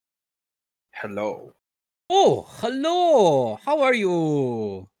Hello. Oh, hello. How are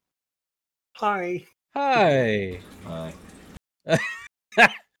you? Hi. Hi. Hi. Hi,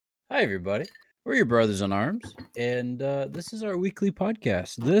 everybody. We're your brothers in arms, and this is our weekly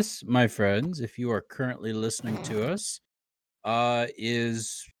podcast. This, my friends, if you are currently listening to us,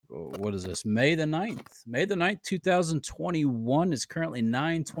 is what is this? May the 9th. May the 9th, 2021 is currently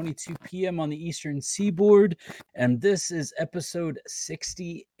 9:22 p.m. on the Eastern Seaboard, and this is episode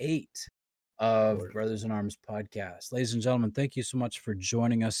 68 of Brothers in Arms podcast. Ladies and gentlemen, thank you so much for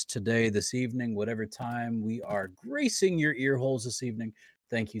joining us today, this evening, whatever time we are gracing your ear holes this evening.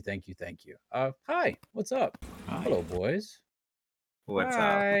 Thank you, thank you, thank you. Hi, what's up? Hi. Hello, boys. What's up?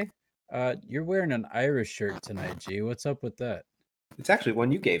 Hi. You're wearing an Irish shirt tonight, G. What's up with that? It's actually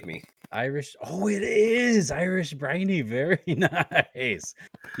one you gave me. Irish. Oh, it is Irish briny. Very nice.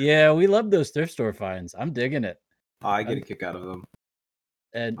 Yeah, we love those thrift store finds. I'm digging it. I get a kick out of them.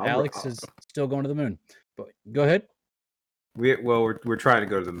 And I'll- Alex is still going to the moon. But go ahead. We're trying to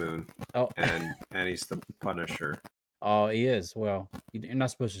go to the moon, Oh, and he's the Punisher. oh, he is. Well, you're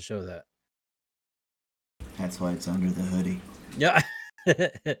not supposed to show that. That's why it's under the hoodie. Yeah.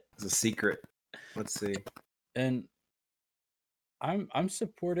 It's a secret. Let's see. And I'm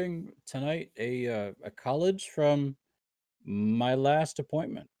supporting tonight a college from my last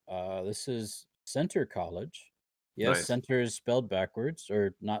appointment. This is Center College. Yes, Nice. Center is spelled backwards,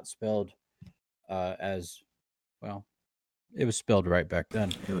 or not spelled as well. It was spelled right back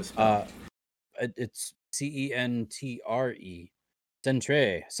then. It was It's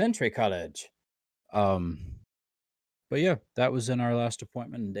CENTRE, Centre College. But yeah, that was in our last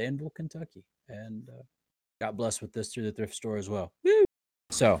appointment in Danville, Kentucky, and got blessed with this through the thrift store as well. Woo!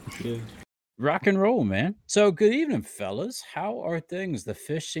 So, rock and roll, man. So, good evening, fellas. How are things? The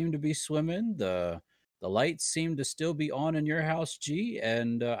fish seem to be swimming. The lights seem to still be on in your house, G,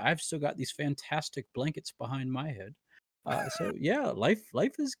 and I've still got these fantastic blankets behind my head. So yeah, life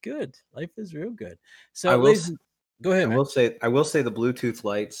is good. Life is real good. So, I will ladies, s- go ahead, I man. will say the Bluetooth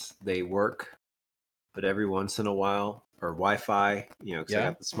lights, they work, but every once in a while, or Wi-Fi, because I Yeah.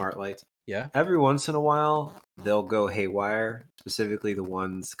 got the smart lights. Yeah. Every once in a while, they'll go haywire. Specifically, the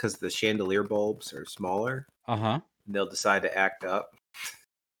ones because the chandelier bulbs are smaller. Uh-huh. They'll decide to act up.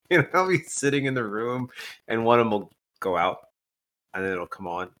 I'll be sitting in the room, and one of them will go out, and then it'll come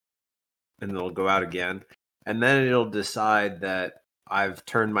on, and then it'll go out again, and then it'll decide that I've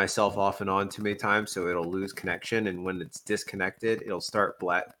turned myself off and on too many times, so it'll lose connection, and when it's disconnected, it'll start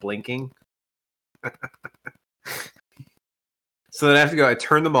blinking. So then I have to go. I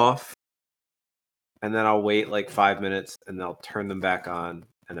turn them off, and then I'll wait like 5 minutes, and then I'll turn them back on,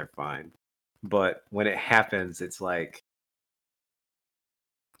 and they're fine. But when it happens, it's like,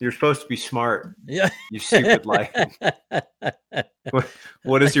 you're supposed to be smart, Yeah. you stupid light.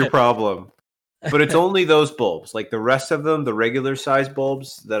 What is your problem? But it's only those bulbs. Like the rest of them, the regular size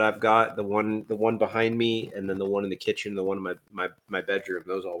bulbs that I've got, the one behind me, and then the one in the kitchen, the one in my bedroom,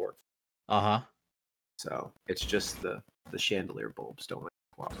 those all work. Uh-huh. So it's just the chandelier bulbs don't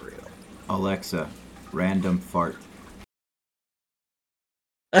cooperate. Alexa, random fart.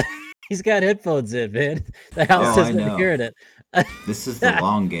 He's got headphones in, man. The house Oh, I doesn't know. hear it. This is the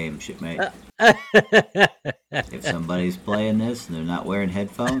long game, shipmate. If somebody's playing this and they're not wearing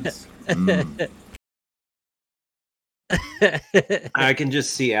headphones, I can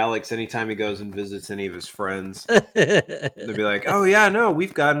just see Alex anytime he goes and visits any of his friends. They'll be like, "Oh yeah, no,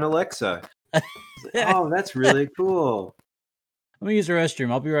 we've got an Alexa." Like, oh, that's really cool. Let me use the restroom.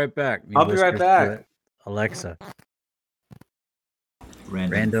 I'll be right back. He I'll be right whispers to back. it. Alexa,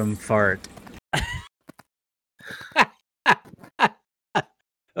 random. random fart.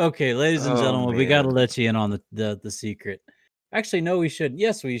 Okay, ladies and Oh, gentlemen, we got to man. let you in on the secret. Actually, no, we shouldn't.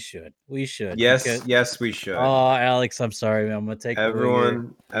 Yes, we should. We should. Yes, because- yes, we should. Oh, Alex, I'm sorry, man. I'm gonna take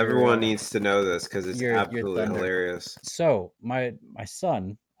Everyone your, needs to know this because it's your absolutely thunder. hilarious. So my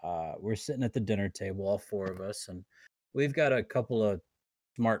son, we're sitting at the dinner table, all four of us, and we've got a couple of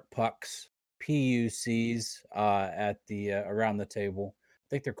smart pucks, PUCs, at the around the table. I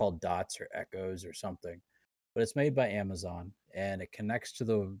think they're called Dots or Echoes or something, but it's made by Amazon and it connects to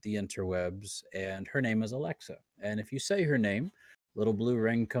the interwebs. And her name is Alexa. And if you say her name, little blue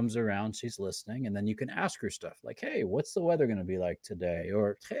ring comes around. She's listening, and then you can ask her stuff like, "Hey, what's the weather going to be like today?"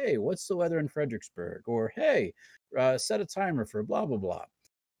 Or, "Hey, what's the weather in Fredericksburg?" Or, "Hey, set a timer for blah blah blah."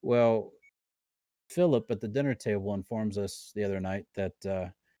 Well, Philip at the dinner table informs us the other night that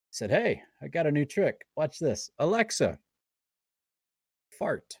said, "Hey, I got a new trick. Watch this, Alexa,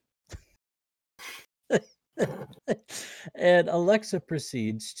 fart." And Alexa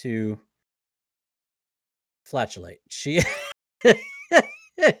proceeds to flatulate. She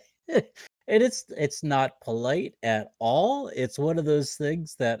And it's not polite at all. It's one of those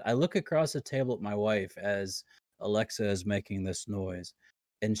things that I look across the table at my wife as Alexa is making this noise,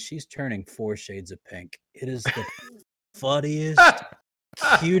 and she's turning 4 shades of pink. It is the funniest,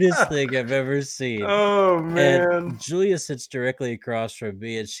 cutest thing I've ever seen. Oh man. And Julia sits directly across from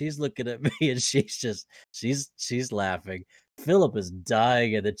me, and she's looking at me, and she's laughing. Philip is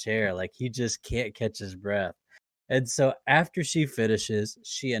dying in the chair, like he just can't catch his breath. And so after she finishes,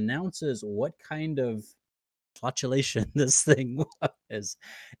 she announces what kind of flatulation this thing was.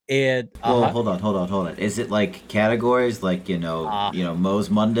 And Well, hold on. Is it like categories, like Moe's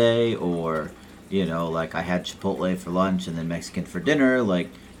Monday, or like I had Chipotle for lunch and then Mexican for dinner? Like,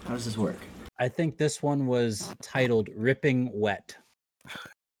 how does this work? I think this one was titled "Ripping Wet."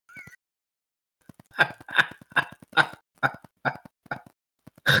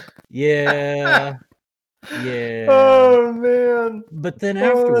 Yeah. Yeah. Oh man. But then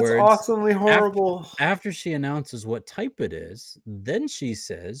afterwards, that's awesomely horrible. After she announces what type it is, then she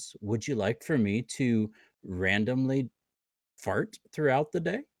says, "Would you like for me to randomly fart throughout the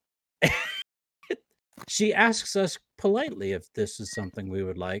day?" She asks us politely if this is something we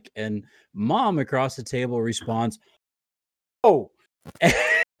would like, and Mom across the table responds, "Oh."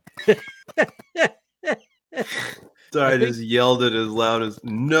 So I just yelled it as loud as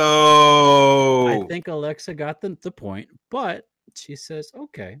no. I think Alexa got the point, but she says,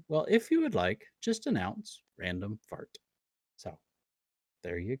 "Okay, well, if you would like, just announce random fart." So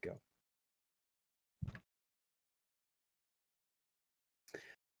there you go.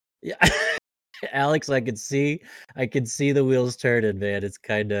 Yeah. Alex, I could see the wheels turning, man. It's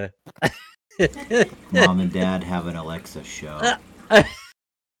kind of Mom and Dad have an Alexa show.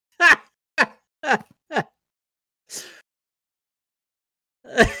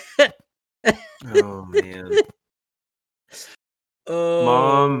 Oh man.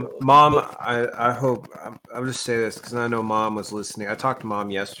 Mom, I hope I'll just say this because I know Mom was listening. I talked to Mom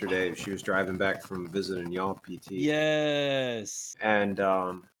yesterday. She was driving back from visiting y'all PT. Yes. And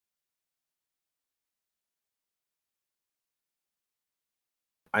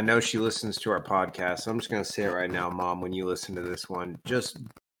I know she listens to our podcast. So I'm just gonna say it right now, Mom, when you listen to this one,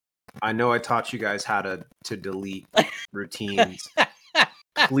 I know I taught you guys how to delete routines.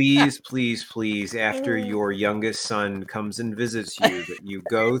 Please, after your youngest son comes and visits you, that you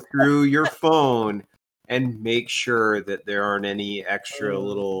go through your phone and make sure that there aren't any extra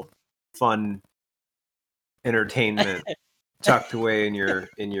little fun entertainment tucked away in your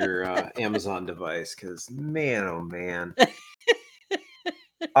Amazon device. Because man, oh man,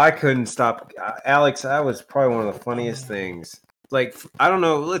 I couldn't stop. Alex, that was probably one of the funniest things. Like, I don't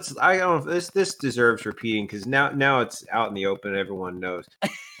know. I don't know if this deserves repeating because now it's out in the open. Everyone knows.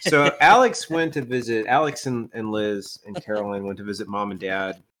 So Alex went to visit. Alex and Liz and Caroline went to visit Mom and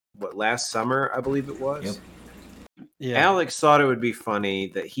Dad. What, last summer, I believe it was. Yep. Yeah. Alex thought it would be funny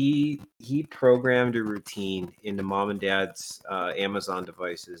that he programmed a routine into Mom and Dad's Amazon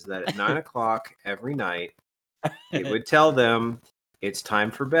devices that at 9:00 every night it would tell them it's time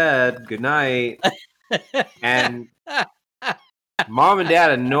for bed. Good night. And Mom and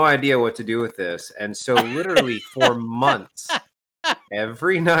Dad had no idea what to do with this. And so literally for months,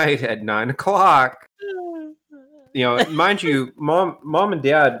 every night at 9:00, mind you, mom and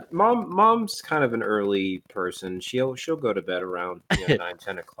dad, mom's kind of an early person. She'll go to bed around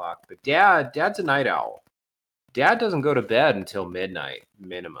 9-10 o'clock. But dad's a night owl. Dad doesn't go to bed until midnight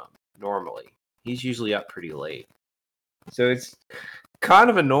minimum, normally. He's usually up pretty late. So it's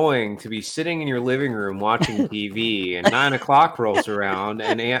kind of annoying to be sitting in your living room watching TV and 9:00 rolls around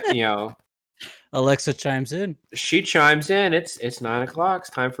and Alexa chimes in. She chimes in. It's 9:00.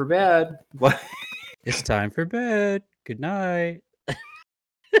 It's time for bed. What? It's time for bed. Good night.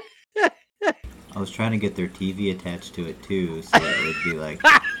 I was trying to get their TV attached to it too, so it would be like,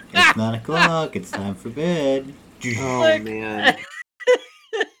 it's 9:00. It's time for bed. Oh man.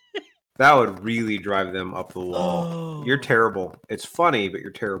 That would really drive them up the wall. Oh. You're terrible. It's funny, but you're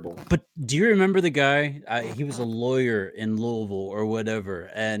terrible. But do you remember the guy? He was a lawyer in Louisville or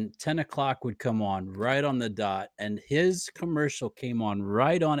whatever, and 10:00 would come on right on the dot, and his commercial came on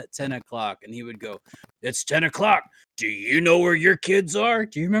right on at 10:00, and he would go, "It's 10:00. Do you know where your kids are?"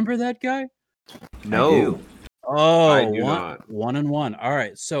 Do you remember that guy? No. Oh, I do not. 1 and 1. All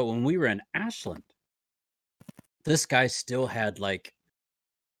right. So when we were in Ashland, this guy still had like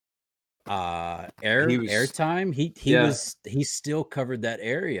airtime. He still covered that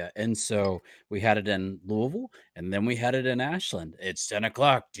area, and so we had it in Louisville, and then we had it in Ashland. It's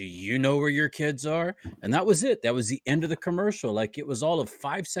 10:00. Do you know where your kids are? And that was it. That was the end of the commercial. Like, it was all of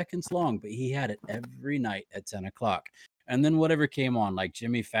 5 seconds long, but he had it every night at 10:00. and then whatever came on, like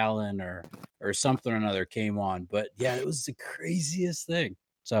Jimmy Fallon or something or another came on. But yeah, it was the craziest thing.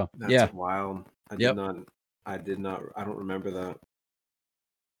 So That's yeah, wild. I yep. did not. I don't remember that.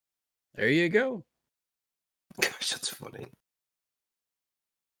 There you go. Gosh, that's funny.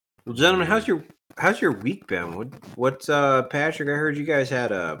 Well, gentlemen, how's your week been? What's Patrick? I heard you guys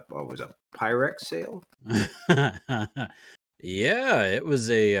had what was a Pyrex sale. Yeah, it was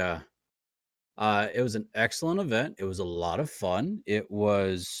an excellent event. It was a lot of fun. It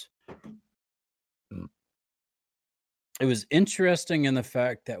was interesting in the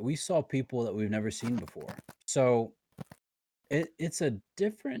fact that we saw people that we've never seen before. So it's a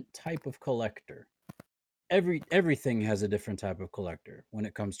different type of collector. Everything has a different type of collector when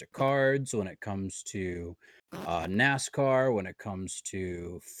it comes to cards, when it comes to NASCAR, when it comes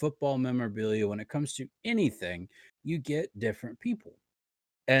to football memorabilia, when it comes to anything, you get different people.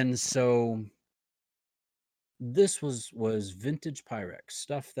 And so this was vintage Pyrex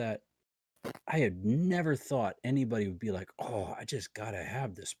stuff that I had never thought anybody would be like, oh, I just gotta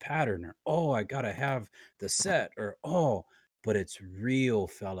have this pattern, or oh, I gotta have the set, or oh, but it's real,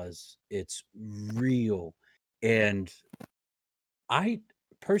 fellas. It's real. And I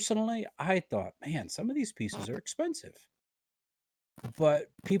personally, I thought, man, some of these pieces are expensive. But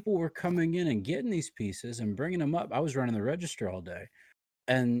people were coming in and getting these pieces and bringing them up. I was running the register all day,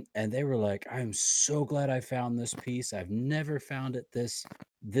 and they were like, I'm so glad I found this piece. I've never found it this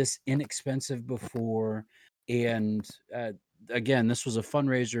inexpensive before. And again, this was a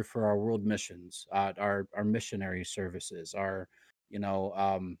fundraiser for our world missions, our missionary services, our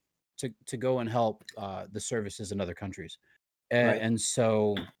to go and help the services in other countries. Right. And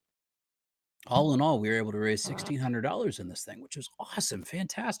so all in all, we were able to raise $1,600 in this thing, which was awesome,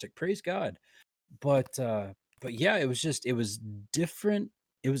 fantastic, praise God. But yeah, it was different.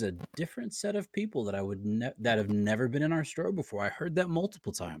 It was a different set of people that that have never been in our store before. I heard that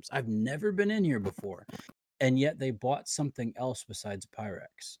multiple times. I've never been in here before, and yet they bought something else besides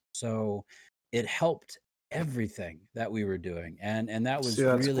Pyrex. So it helped everything that we were doing, and that was See,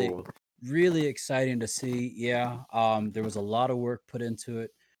 that's cool. really exciting to see. Yeah, there was a lot of work put into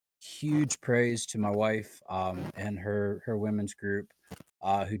it. Huge praise to my wife and her women's group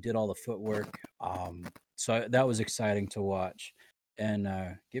who did all the footwork. So that was exciting to watch, and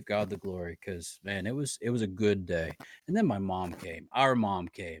give God the glory, because man, it was a good day. And then my mom came. Our mom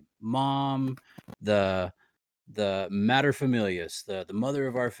came. Mom, the mater familias, the mother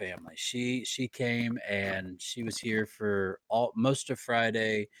of our family. She came, and she was here for most of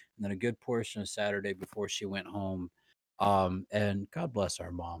Friday and then a good portion of Saturday before she went home. And God bless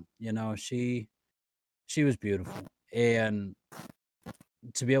our mom. You know, she was beautiful, and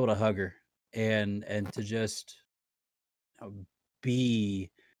to be able to hug her and to just be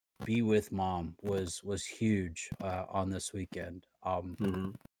with mom was huge on this weekend.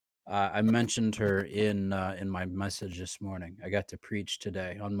 I mentioned her in my message this morning. I got to preach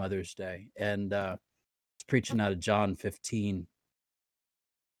today on Mother's Day, and it's preaching out of John 15,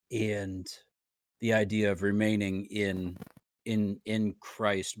 and the idea of remaining in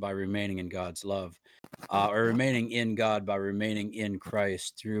Christ by remaining in God's love, or remaining in God by remaining in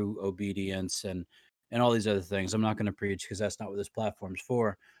Christ through obedience and all these other things. I'm not going to preach because that's not what this platform's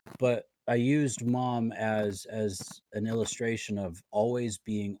for. But I used mom as an illustration of always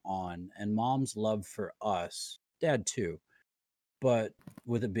being on, and mom's love for us, dad too. But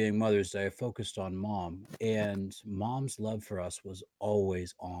with it being Mother's Day, I focused on mom, and mom's love for us was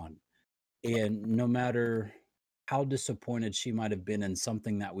always on. And no matter how disappointed she might have been in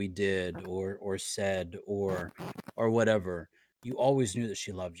something that we did or said or whatever, you always knew that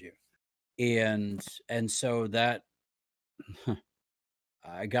she loved you. And so that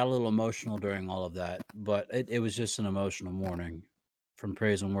I got a little emotional during all of that, but it was just an emotional morning from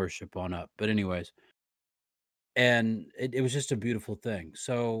praise and worship on up. But anyways, and it was just a beautiful thing.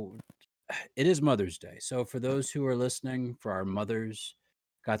 So it is Mother's Day. So for those who are listening, for our mothers,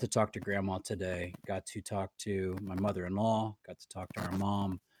 got to talk to grandma today, got to talk to my mother-in-law, got to talk to our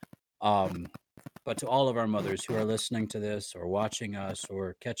mom. But to all of our mothers who are listening to this or watching us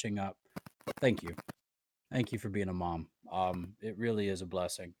or catching up, thank you. Thank you for being a mom. It really is a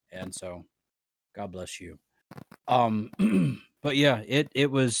blessing. And so God bless you. But yeah,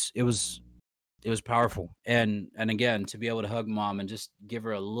 it was powerful. And again, to be able to hug mom and just give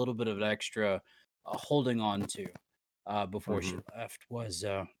her a little bit of an extra holding on to before she left was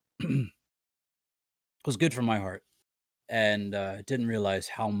was good for my heart. And didn't realize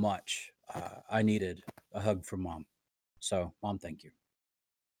how much I needed a hug from mom. So mom, thank you.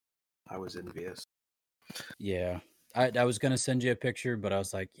 I was envious. Yeah. I was gonna send you a picture, but I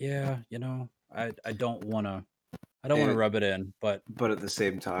was like, yeah, I don't wanna I don't want to And- rub it in, but But at the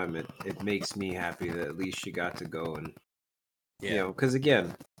same time, it makes me happy that at least she got to go and yeah, because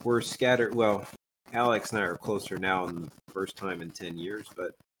again, we're scattered. Well, Alex and I are closer now than the first time in 10 years,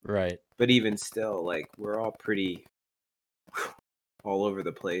 right. but even still, like we're all pretty all over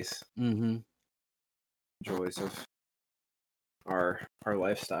the place. Mm-hmm. Joys of our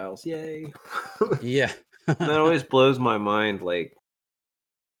lifestyles, yay! Yeah. That always blows my mind. Like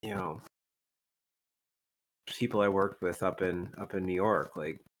people I worked with up in New York,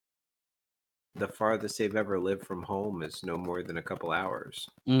 like the farthest they've ever lived from home is no more than a couple hours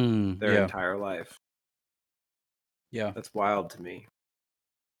their Yeah. entire life. Yeah. That's wild to me.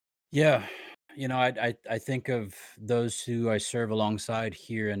 Yeah. I think of those who I serve alongside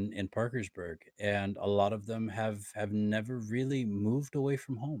here in Parkersburg, and a lot of them have never really moved away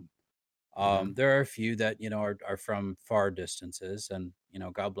from home. Mhm. There are a few that are from far distances, and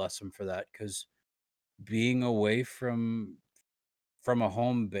God bless them for that, because being away from a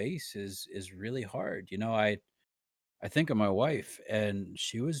home base is really hard. I think of my wife, and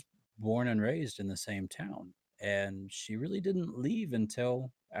she was born and raised in the same town, and she really didn't leave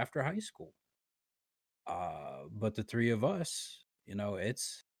until after high school. But the three of us,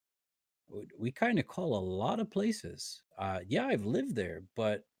 we kind of call a lot of places. Yeah, I've lived there,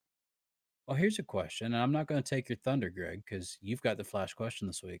 but well, here's a question, and I'm not going to take your thunder, Greg, because you've got the flash question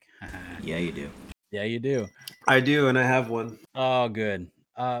this week. Yeah, you do. Yeah, you do. I do, and I have one. Oh, good.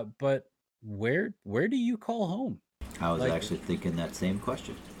 But where do you call home? I was Like, actually thinking that same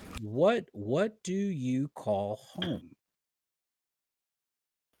question. what do you call home?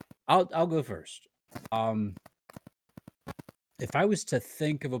 I'll go first. Um, if I was to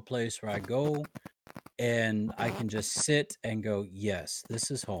think of a place where I go and I can just sit and go, yes, this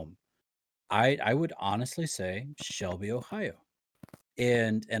is home, I would honestly say Shelby, Ohio.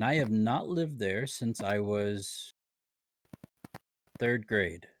 And I have not lived there since I was third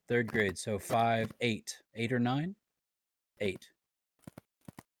grade. Third grade, so 5, 8 or 9, 8.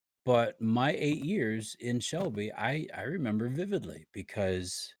 But my 8 years in Shelby, I remember vividly,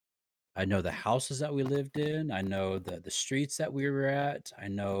 because I know the houses that we lived in. I know the streets that we were at. I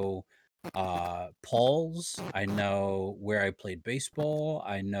know Paul's. I know where I played baseball.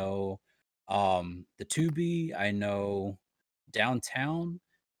 I know the Tubi. I know downtown.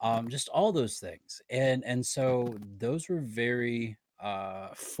 Just all those things. And so those were very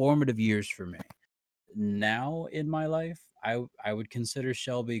formative years for me. Now in my life, I would consider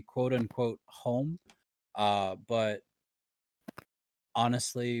Shelby quote unquote home. But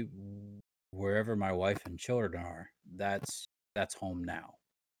honestly, wherever my wife and children are, that's home now.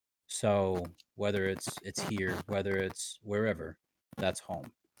 So whether it's here, whether it's wherever, that's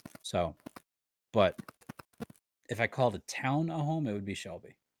home. So, but if I called a town a home, it would be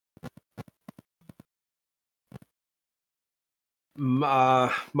Shelby.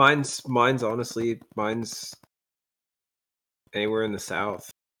 Mine's honestly, mine's anywhere in the South,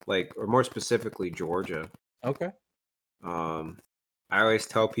 like, or more specifically, Georgia. Okay. I always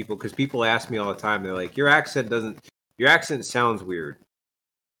tell people, because people ask me all the time, they're like, your accent sounds weird.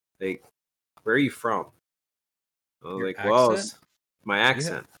 Like, where are you from? I'm Your like, well, accent? it's my You have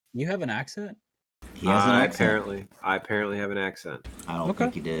accent. you have an accent? He has an accent. I apparently have an accent. I don't Okay.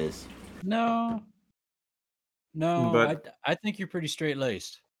 think he does. No, I think you're pretty straight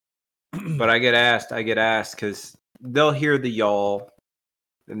laced. But I get asked because they'll hear the y'all,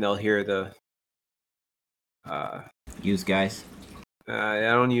 and they'll hear the Use guys. I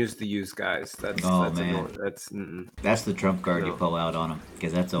don't use the use guys. That's man. That's the trump card you pull out on them,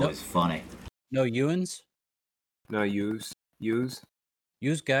 because that's always funny. No Ewans? No use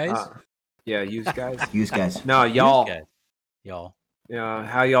Use guys? Yeah, use guys. Use guys. No, y'all. Use guys. Y'all. Yeah,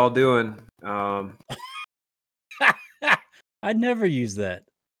 how y'all doing? I'd never use that.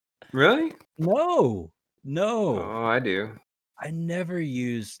 Really? No. Oh, I do. I never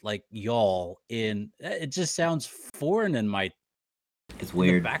use like y'all in it. Just sounds foreign in my It's in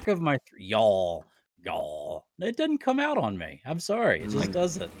weird. the back of my y'all. It doesn't come out on me. I'm sorry. It just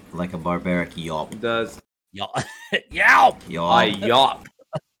doesn't. Like a barbaric yelp. It does. Y'all. Yelp. I yop.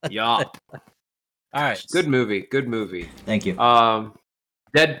 Yop. All right. Good movie. Good movie. Thank you.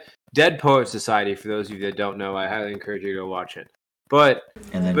 Dead Poet Society, for those of you that don't know, I highly encourage you to go watch it. But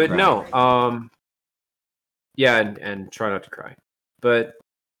cry. no, yeah, and try not to cry. But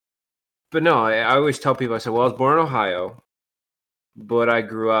no, I always tell people, I said, well, I was born in Ohio, but I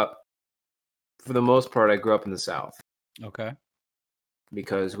grew up, for the most part, I grew up in the South. Okay.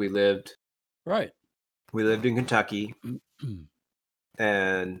 Because we lived in Kentucky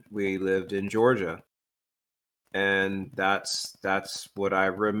and we lived in Georgia. And that's what I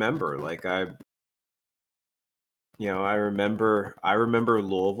remember. Like I remember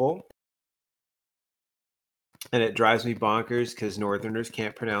Louisville, and it drives me bonkers because Northerners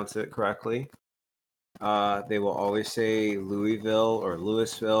can't pronounce it correctly. They will always say Louisville or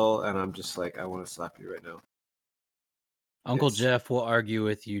Louisville, and I'm just like, I want to slap you right now. Uncle Jeff will argue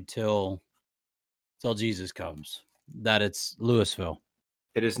with you till Jesus comes that it's Louisville.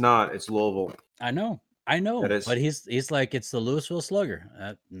 It is not. It's Louisville. I know. But he's like, it's the Louisville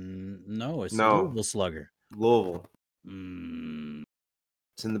Slugger. No, it's the Louisville Slugger. Louisville. Mm.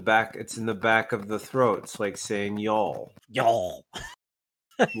 It's in the back. It's in the back of the throat. It's like saying y'all. Y'all.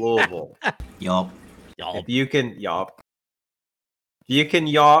 Louisville. Yup. If you can yop. If you can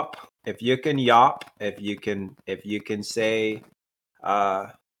yop. If you can yop. If you can say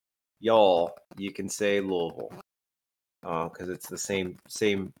y'all, you can say Louisville. Because it's the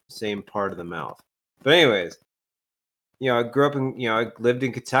same part of the mouth. But anyways, I grew up in, I lived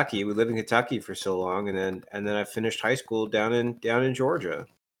in Kentucky. We lived in Kentucky for so long, and then I finished high school down in Georgia,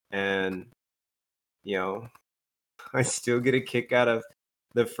 and I still get a kick out of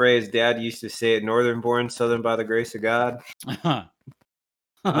the phrase Dad used to say it: "Northern born, Southern by the grace of God."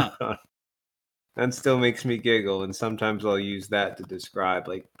 That still makes me giggle, and sometimes I'll use that to describe,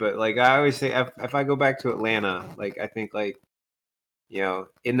 but I always say, if I go back to Atlanta, I think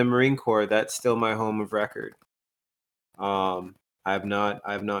in the Marine Corps, that's still my home of record. I have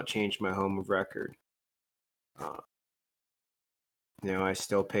not changed my home of record. I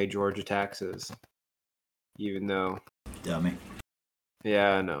still pay Georgia taxes, even though. Dummy.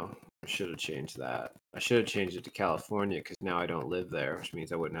 Yeah, I know. I should have changed that. I should have changed it to California because now I don't live there, which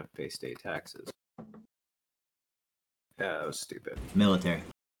means I wouldn't have to pay state taxes. Yeah, that was stupid. Military.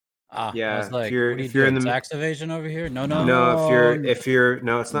 Yeah, I was like, if you're in the tax evasion over here, no, if you're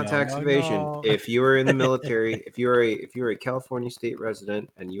no, it's not tax evasion. No. If you are in the military, if you're a California state resident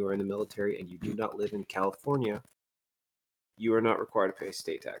and you are in the military and you do not live in California, you are not required to pay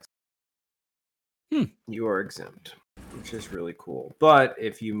state tax. You are exempt, which is really cool. But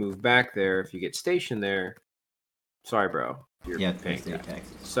if you move back there, if you get stationed there, sorry, bro, you're paying state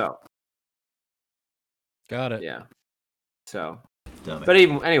taxes. So, got it. Yeah. So. Dummy. But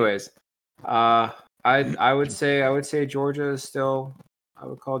anyways, I would say Georgia is still. I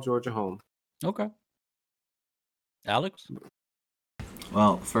would call Georgia home. Okay. Alex?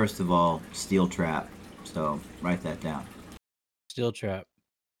 Well, first of all, steel trap. So write that down. Steel trap.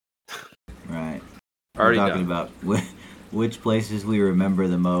 Right. Already We're talking done. about which places we remember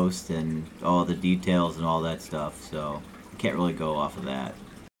the most and all the details and all that stuff. So I can't really go off of that.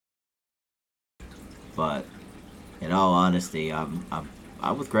 But in all honesty, I'm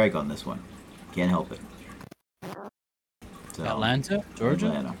with Greg on this one. Can't help it. So, Atlanta, Georgia.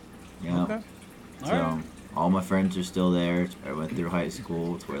 Atlanta. Yeah. Okay. So all my friends are still there. I went through high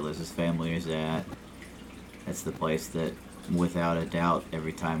school. It's where Liz's family is at. That's the place that, without a doubt,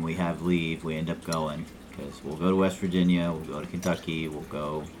 every time we have leave, we end up going. Because we'll go to West Virginia, we'll go to Kentucky, we'll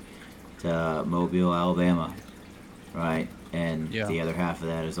go to Mobile, Alabama, right? And the other half of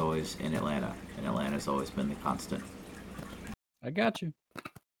that is always in Atlanta. And Atlanta's always been the constant. I got you.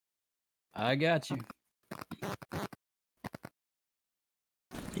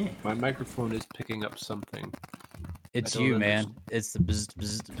 Yeah. My microphone is picking up something. It's you, man. It's the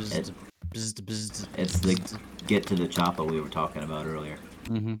bzz. It's the get to the choppa we were talking about earlier.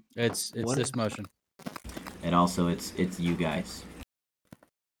 Mm-hmm. It's this motion. And also it's you guys.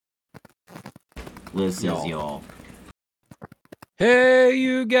 Liz says y'all. Hey,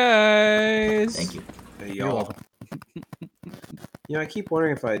 you guys. Thank you. Hey, You're y'all. welcome. I keep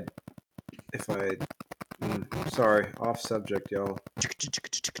wondering if I. Sorry, off subject, y'all.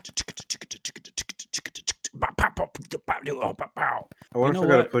 I wonder if I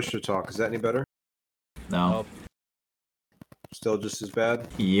got a push to talk. Is that any better? No. Still just as bad?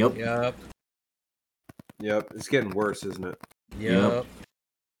 Yep. Yep. It's getting worse, isn't it? Yep.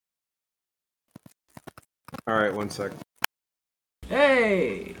 All right, 1 sec.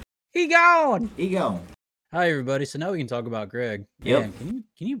 Hey! He gone. Hi, everybody. So now we can talk about Greg. Yep. Man,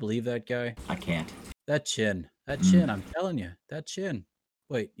 can you believe that guy? I can't. That chin. I'm telling you. That chin.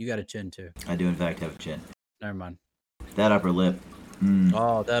 Wait, you got a chin too. I do in fact have a chin. Never mind. That upper lip.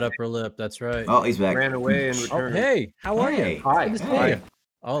 Oh, that upper lip. That's right. Oh, he's back. Ran away and Oh, returned. hey, how are you? Hi. Good to see Hi. you.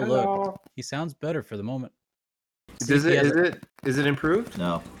 Oh, Hello. look. He sounds better for the moment. Is it improved?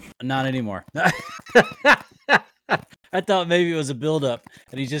 No. Not anymore. I thought maybe it was a build up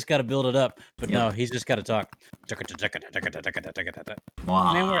and he's just got to build it up. But no, he's just got to talk. Man,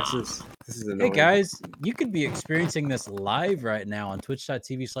 This is hey annoying. guys, you could be experiencing this live right now on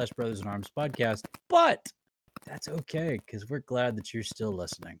twitch.tv/Brothers-in-Arms podcast, but that's okay because we're glad that you're still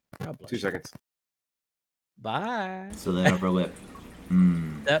listening. God bless 2 you. seconds. Bye. So that upper lip.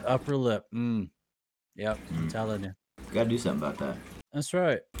 Mm. That upper lip. Yep, I'm Mm. telling you. Gotta do something about that. That's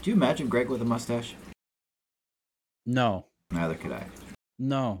right. Do you imagine Greg with a mustache? No. Neither could I.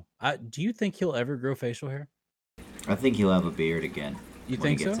 No. Do you think he'll ever grow facial hair? I think he'll have a beard again. You when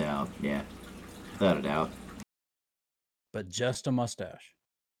think he gets so? out. Yeah. Without a doubt. But just a mustache.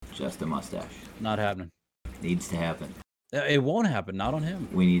 Just a mustache. Not happening. Needs to happen. It won't happen. Not on him.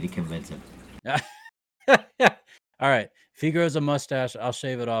 We need to convince him. All right. If he grows a mustache, I'll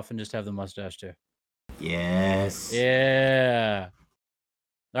shave it off and just have the mustache too. Yes. Yeah.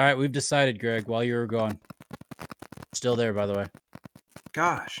 All right. We've decided, Greg, while you were gone. Still there, by the way.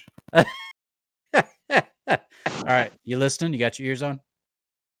 Gosh. All right. You listening? You got your ears on?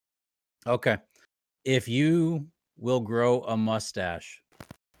 Okay. If you will grow a mustache,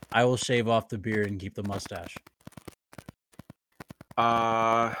 I will shave off the beard and keep the mustache.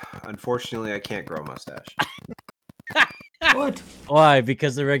 Unfortunately, I can't grow a mustache. What? Why?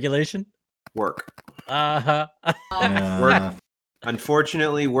 Because the regulation? Work. Uh-huh. Uh,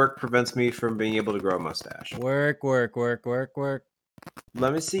 Unfortunately, work prevents me from being able to grow a mustache. Work.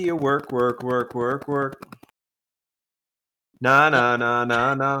 Let me see you work. Nah.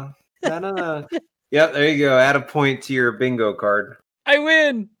 Nah. Yep, there you go. Add a point to your bingo card. I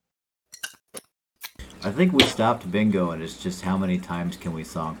win. I think we stopped bingo, and it's just how many times can we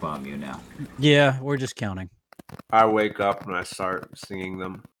song bomb you now? Yeah, we're just counting. I wake up and I start singing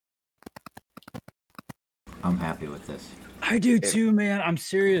them. I'm happy with this. I do too, man. I'm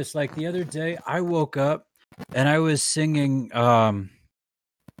serious. Like the other day, I woke up and I was singing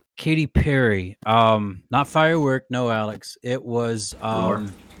Katy Perry. Not Firework, no, Alex. It was Roar?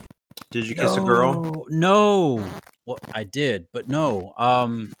 Did you kiss a girl? No. Well, I did, but no.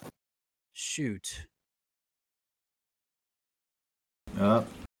 Shoot.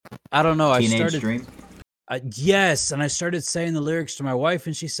 I don't know. Teenage I started Dream? yes, and I started saying the lyrics to my wife,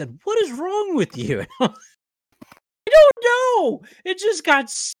 and she said, "What is wrong with you?" I don't know. It just got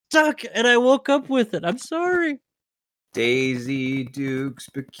stuck, and I woke up with it. I'm sorry. Daisy Duke's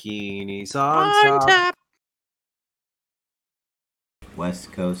bikinis on top.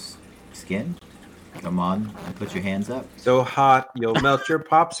 West Coast Skin? Come on, and put your hands up. So hot, you'll melt your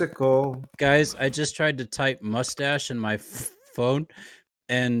popsicle. Guys, I just tried to type mustache in my phone,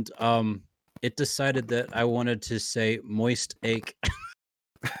 and it decided that I wanted to say moist ache.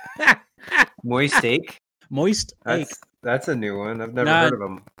 Moist ache? Moist ache. That's a new one. I've never Nah, heard of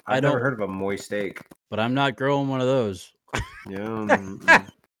them. I I've never don't- heard of a moist ache. But I'm not growing one of those. Yeah.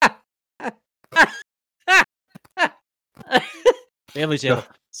 Family channel.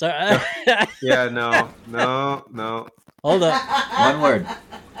 Sorry. Yeah, no. Hold up. One word.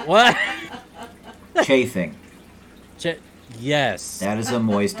 What? Chafing. Yes. That is a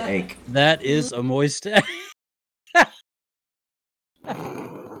moist ache. That is a moist ache.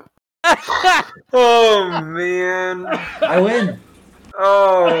 Oh, man. I win.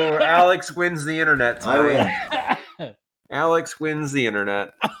 Oh, Alex wins the internet I tonight. win. Alex wins the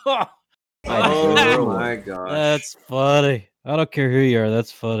internet. I Oh, deserve my it. gosh. That's funny. I don't care who you are.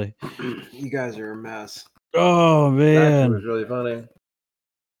 That's funny. You guys are a mess. Oh, That man. was really funny.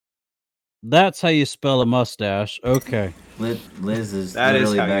 That's how you spell a mustache. Okay. Liz is That is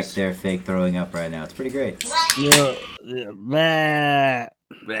literally how you back s- there fake throwing up right now. It's pretty great. Yeah. Bleh.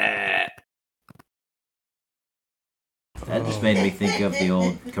 That just made me think of the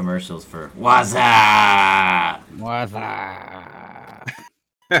old commercials for Waza.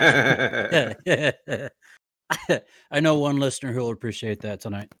 I know one listener who will appreciate that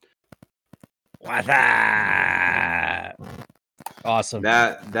tonight. Awesome.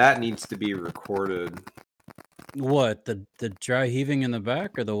 That needs to be recorded. What, the dry heaving in the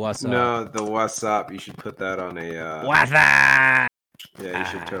back or the what's up? No, the what's up. You should put that on a. What's Yeah, you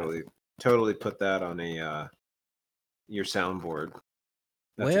should totally put that on a your soundboard.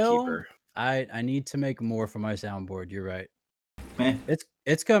 That's a Well, keeper. I need to make more for my soundboard. You're right. Eh,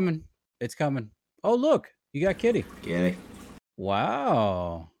 It's coming. It's coming. Oh, look, you got Kitty. get it?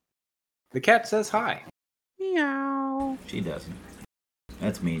 Wow. The cat says hi. Meow. She doesn't.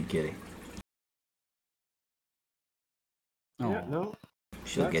 That's mean, Kitty. Yeah, Oh, no,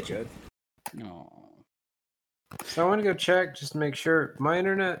 She'll that's get you. good. no. So I want to go check just to make sure my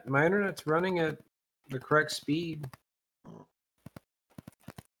internet's running at the correct speed.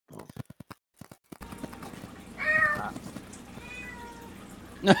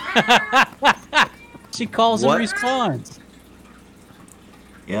 She calls What? and responds.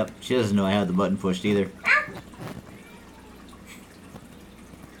 Yep, she doesn't know I had the button pushed either.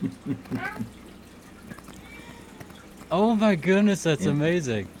 Oh my goodness, that's Yeah.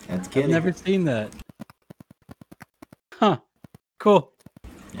 amazing. That's I've Kitty. never seen that. Cool.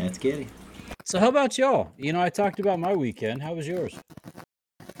 That's kitty. So how about y'all? You know, I talked about my weekend. How was yours?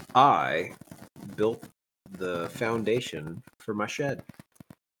 I built the foundation for my shed.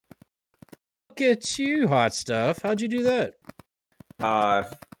 Look at you, hot stuff. How'd you do that?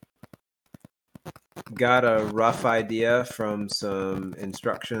 Got a rough idea from some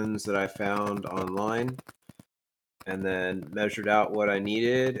instructions that I found online, and then measured out what I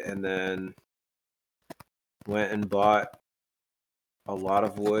needed, and then went and bought a lot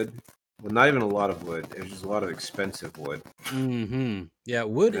of wood. Well, not even a lot of wood. It was just a lot of expensive wood. Mm-hmm. Yeah,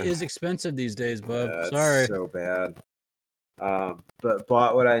 wood is expensive these days, bub. It's Sorry. so bad. But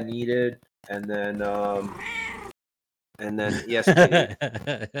bought what I needed, and then yes, kitty.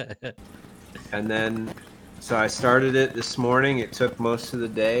 And then so I started it this morning. It took most of the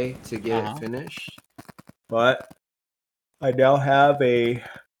day to get it finished, but I now have a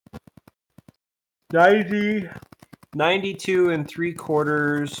 92 and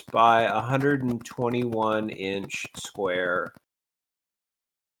 3/4 by 121-inch square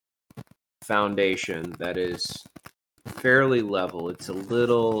foundation that is fairly level. It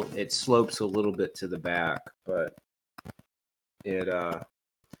slopes a little bit to the back, but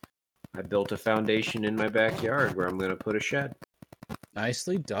I built a foundation in my backyard where I'm going to put a shed.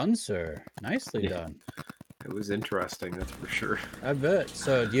 Nicely done, sir. Nicely done. It was interesting, that's for sure. I bet.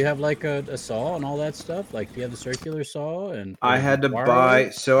 So, do you have like a saw and all that stuff? Like, do you have the circular saw? And I had to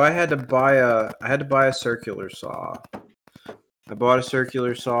buy a circular saw. I bought a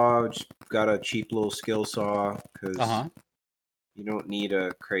circular saw, just got a cheap little skill saw because you don't need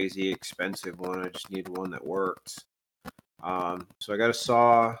a crazy expensive one. I just need one that works. So I got a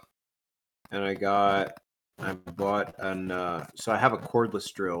saw, and I bought so I have a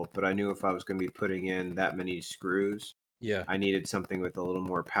cordless drill, but I knew if I was going to be putting in that many screws, I needed something with a little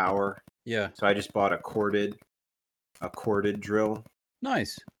more power. Yeah. So I just bought a corded drill.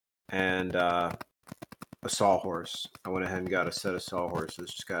 Nice. And a sawhorse. I went ahead and got a set of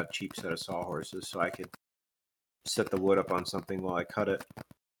sawhorses. Just got a cheap set of sawhorses so I could set the wood up on something while I cut it.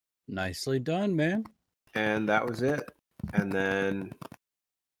 Nicely done, man. And that was it. And then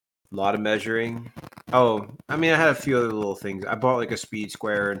a lot of measuring. Oh, I mean, I had a few other little things. I bought like a speed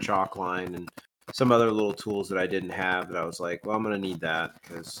square and chalk line and some other little tools that I didn't have that I was like, well, I'm going to need that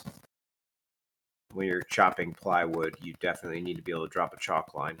because when you're chopping plywood, you definitely need to be able to drop a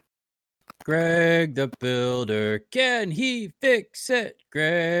chalk line. Greg the Builder, can he fix it?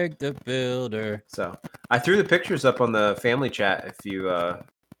 Greg the Builder. So I threw the pictures up on the family chat. If you, I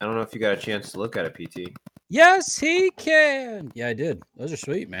don't know if you got a chance to look at it, PT. Yes, he can. Yeah, I did. Those are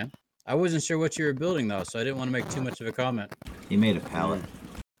sweet, man. I wasn't sure what you were building though, so I didn't want to make too much of a comment. He made a pallet.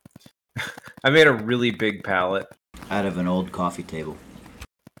 I made a really big pallet out of an old coffee table.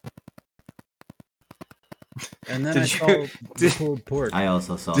 And then I saw the pulled pork. I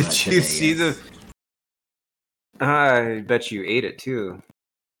also saw that today. Did you see the... I bet you ate it too.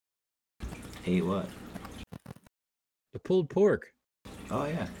 Ate what? The pulled pork. Oh,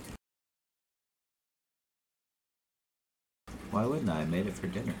 yeah. Why wouldn't I? I made it for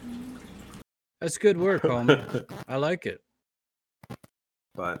dinner. That's good work, homie. I like it.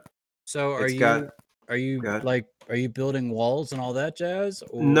 But so are you building walls and all that jazz?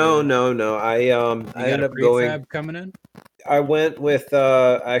 Or no. I ended up going coming in. I went with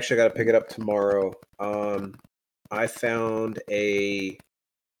I actually got to pick it up tomorrow. I found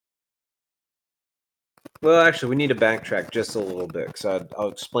well, actually, we need to backtrack just a little bit because I'll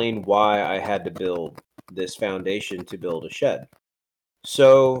explain why I had to build this foundation to build a shed.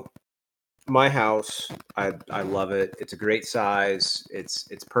 So my house, I love it. It's a great size. It's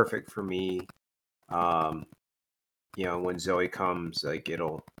perfect for me. When Zoe comes, like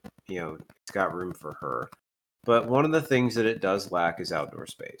it's got room for her. But one of the things that it does lack is outdoor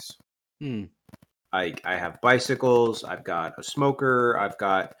space. I have bicycles. I've got a smoker. I've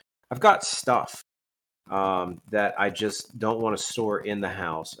got stuff that I just don't want to store in the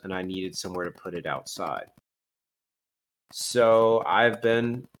house, and I needed somewhere to put it outside. So I've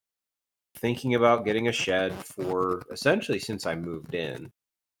been thinking about getting a shed for essentially since I moved in.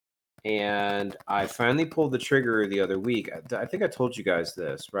 And I finally pulled the trigger the other week. I think I told you guys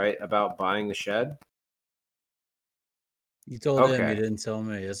this, right? About buying the shed. You told him, you didn't tell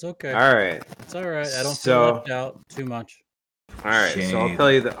me. It's okay. All right. It's all right. I don't feel left out too much. All right. Shame. So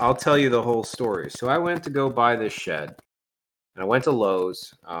I'll tell you the whole story. So I went to go buy this shed. And I went to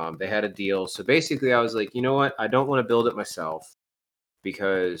Lowe's. They had a deal. So basically I was like, you know what? I don't want to build it myself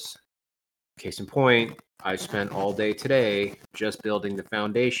because, case in point, I spent all day today just building the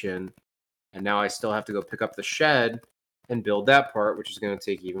foundation. And now I still have to go pick up the shed and build that part, which is going to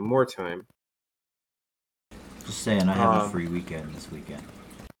take even more time. Just saying, I have a Um, free weekend this weekend.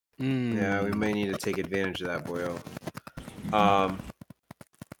 Yeah, we Mm. may need to take advantage of that, boyo.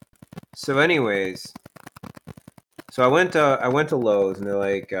 So anyways, so I went to Lowe's and they're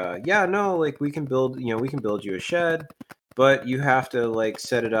like, yeah, no, like we can build you a shed, but you have to like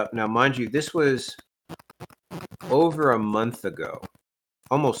set it up. Now, mind you, this was over a month ago,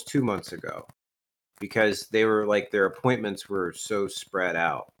 almost 2 months ago, because they were like their appointments were so spread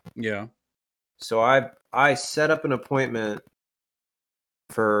out. Yeah. So I set up an appointment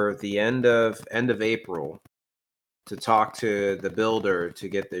for the end of April to talk to the builder to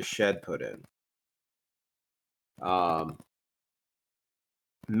get this shed put in.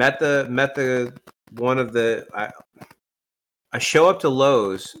 Met the one of the I show up to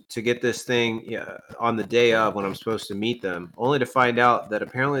Lowe's to get this thing on the day of when I'm supposed to meet them, only to find out that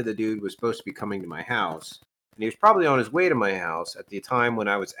apparently the dude was supposed to be coming to my house, and he was probably on his way to my house at the time when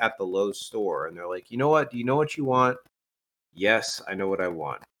I was at the Lowe's store. And they're like, you know what? Do you know what you want? Yes, I know what I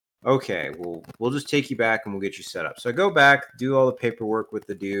want. Okay, well, we'll just take you back and we'll get you set up. So I go back, do all the paperwork with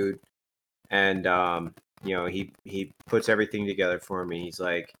the dude, and he puts everything together for me. He's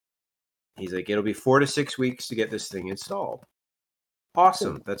like, it'll be 4 to 6 weeks to get this thing installed.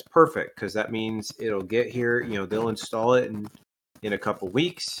 Awesome, that's perfect, because that means it'll get here. They'll install it in a couple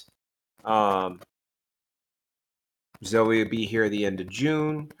weeks. Zoe will be here at the end of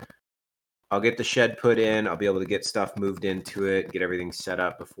June. I'll get the shed put in. I'll be able to get stuff moved into it, get everything set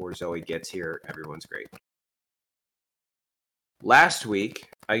up before Zoe gets here. Everyone's great. Last week,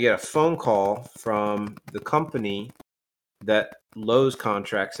 I get a phone call from the company that Lowe's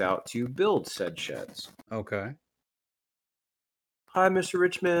contracts out to build said sheds. Okay. Hi, Mr.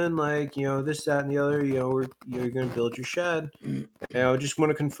 Richmond. Like, this, that, and the other. You're going to build your shed. I just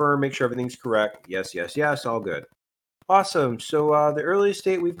want to confirm, make sure everything's correct. Yes, yes, yes. All good. Awesome. So the earliest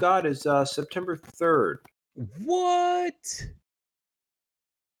date we've got is September 3rd. What?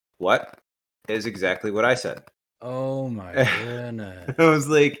 What is exactly what I said? Oh my goodness. I was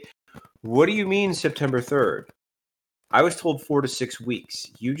like, what do you mean September 3rd? I was told 4 to 6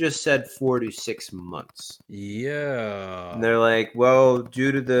 weeks. You just said 4 to 6 months. Yeah. And they're like, well,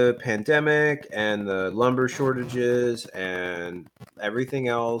 due to the pandemic and the lumber shortages and everything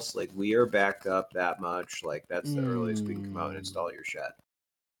else, like we are backed up that much. Like that's the earliest we can come out and install your shed.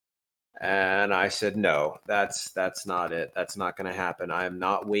 And I said, no, that's not it. That's not going to happen. I am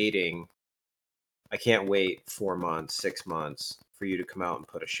not waiting. I can't wait 4 months, 6 months for you to come out and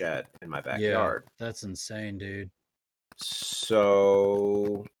put a shed in my backyard. Yeah, that's insane, dude.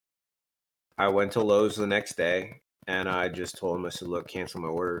 So I went to Lowe's the next day and I just told him, I said, look, cancel my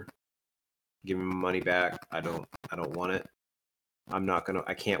order. Give me my money back. I don't want it.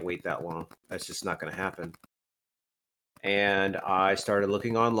 I can't wait that long. That's just not going to happen. And I started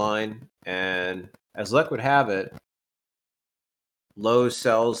looking online, and as luck would have it, Lowe's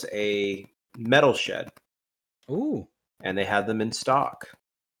sells a metal shed. Ooh. And they had them in stock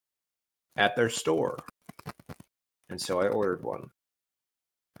at their store. And so I ordered one.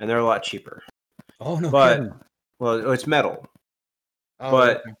 And they're a lot cheaper. Oh, no. But, kidding. well, it's metal. Oh,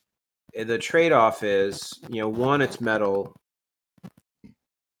 But okay. the trade-off is, one, it's metal,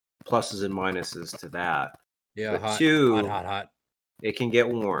 pluses and minuses to that. Yeah, But hot, two, hot. it can get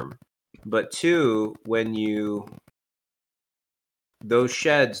warm. But two, those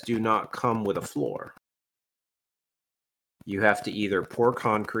sheds do not come with a floor. You have to either pour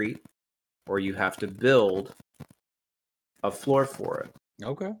concrete or you have to build a floor for it.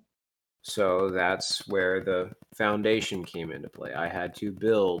 Okay. So that's where the foundation came into play. I had to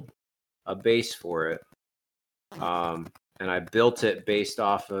build a base for it. And I built it based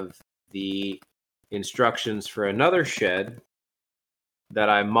off of the instructions for another shed that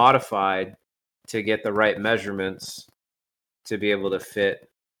I modified to get the right measurements to be able to fit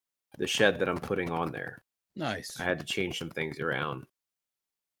the shed that I'm putting on there. Nice. I had to change some things around.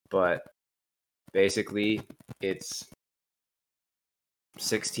 But basically, it's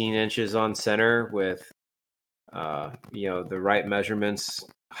 16 inches on center with, the right measurements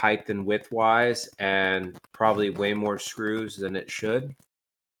height and width wise, and probably way more screws than it should.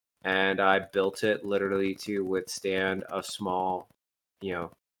 And I built it literally to withstand a small,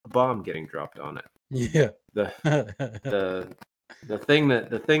 bomb getting dropped on it. Yeah. The thing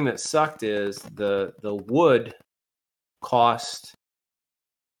that sucked is the wood cost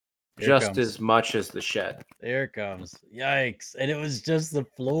just as much as the shed. There it comes. Yikes. And it was just the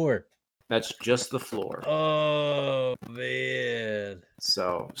floor. That's just the floor. Oh man.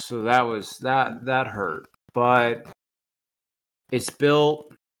 So that hurt. But it's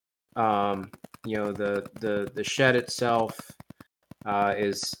built. The shed itself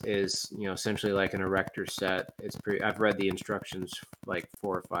is essentially like an erector set. It's pretty. I've read the instructions like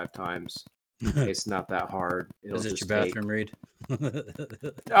 4 or 5 times. It's not that hard. It'll Is it just your bathroom read?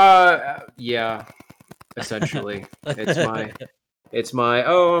 yeah, essentially. It's my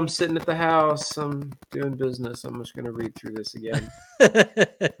oh, I'm sitting at the house, I'm doing business, I'm just gonna read through this again.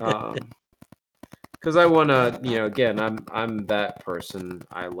 Because I wanna, again, I'm that person.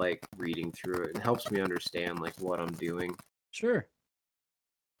 I like reading through it. It helps me understand like what I'm doing. Sure.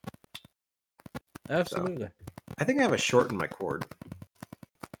 Absolutely. I think I have a short in my cord.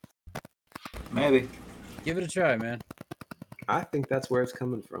 Maybe. Give it a try, man. I think that's where it's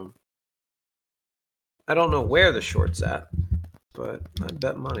coming from. I don't know where the short's at, but I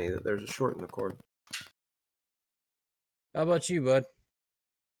bet money that there's a short in the cord. How about you, bud?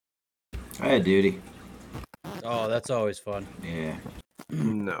 I had duty. Oh, that's always fun. Yeah.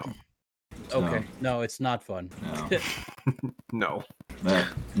 No. Okay. No, it's not fun. No. No. But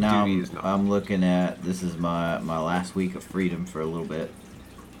now Duty is not. I'm looking at, this is my last week of freedom for a little bit.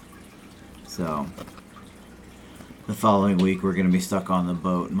 So, the following week we're going to be stuck on the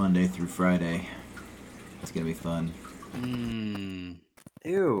boat Monday through Friday. It's going to be fun.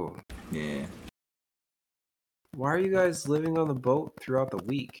 Ew. Yeah. Why are you guys living on the boat throughout the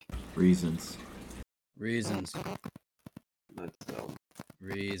week? Reasons. Reasons. That's dumb.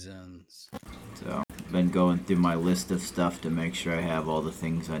 Reasons. So, been going through my list of stuff to make sure I have all the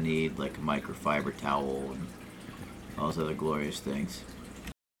things I need, like a microfiber towel and all those other glorious things.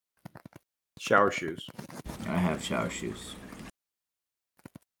 Shower shoes. I have shower shoes.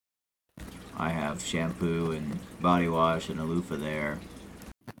 I have shampoo and body wash and a loofah there.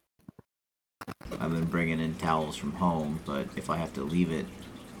 I've been bringing in towels from home, but if I have to leave it,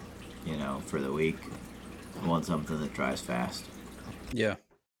 for the week, I want something that dries fast. Yeah.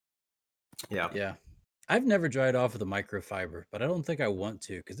 Yeah. Yeah. I've never dried off with a microfiber, but I don't think I want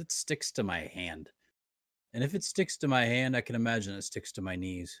to because it sticks to my hand. And if it sticks to my hand, I can imagine it sticks to my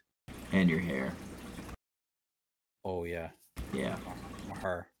knees. And your hair. Oh, yeah. Yeah.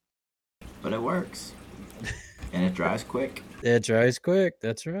 Her. But it works. And it dries quick. It dries quick.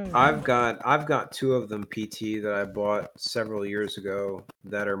 That's right. I've got 2 of them PT that I bought several years ago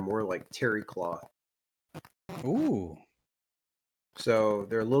that are more like terry cloth. Ooh. So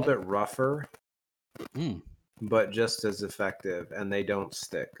they're a little bit rougher, Mm. but just as effective, and they don't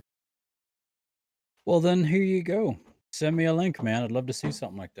stick. Well, then here you go. Send me a link, man. I'd love to see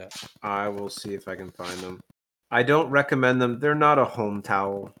something like that. I will see if I can find them. I don't recommend them. They're not a home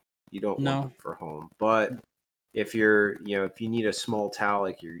towel. You don't No. want them for home. But if you're, if you need a small towel,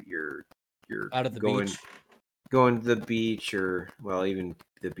 like you're Out at the going beach. going to the beach, or even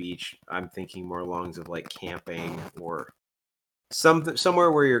the beach, I'm thinking more along of like camping or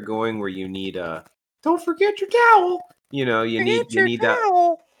somewhere where you're going where you need don't forget your towel. You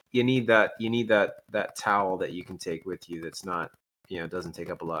need that towel that you can take with you that's not, doesn't take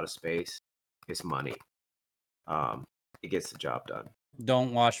up a lot of space. It's money. It gets the job done.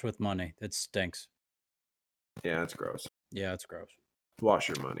 Don't wash with money. It stinks. Yeah, it's gross. Yeah, it's gross. Wash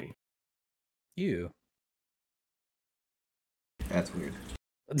your money. You. That's weird.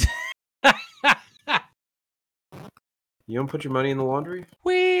 You don't put your money in the laundry?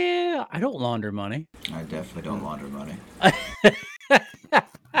 Well, I don't launder money. I definitely don't launder money.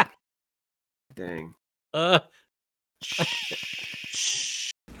 Dang. It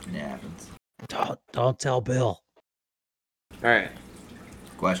happens. Don't tell Bill. All right.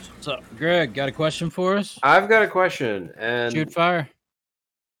 Question. So, Greg, got a question for us? I've got a question, and Shoot fire.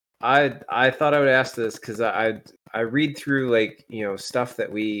 I thought I would ask this because I read through stuff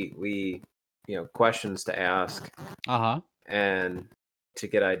that we questions to ask and to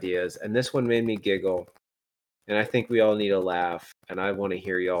get ideas, and this one made me giggle, and I think we all need a laugh, and I want to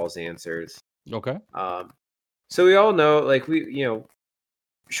hear y'all's answers. Okay. So we all know,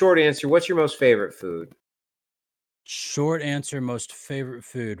 short answer. What's your most favorite food? Short answer, most favorite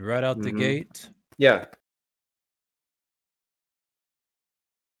food. Right out the gate. Yeah.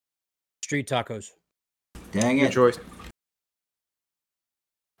 Street tacos. Dang Good it. choice.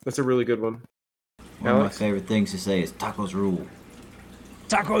 That's a really good one. One of my Alex? favorite things to say is tacos rule.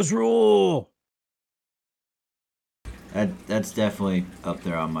 Tacos rule. That's definitely up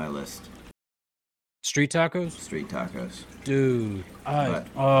there on my list. Street tacos? Street tacos. Dude. But-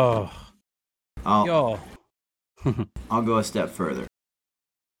 Yo. I'll go a step further.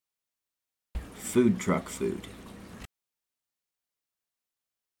 Food truck food.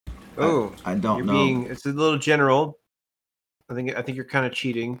 Oh, I don't you're know. it's a little general. I think you're kind of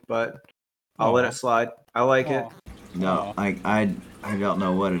cheating, but I'll let it slide. I like it. No, I don't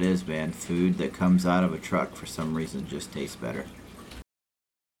know what it is, man. Food that comes out of a truck for some reason just tastes better.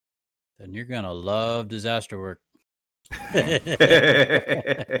 Then you're gonna love disaster work. You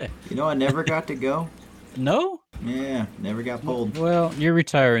know, I never got to go. No? Yeah, never got pulled. Well, you're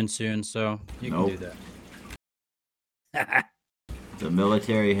retiring soon, so you Nope. can do that. The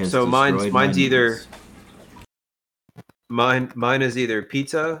military has So destroyed mine's my either knees. mine is either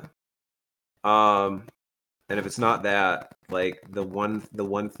pizza, and if it's not that, like the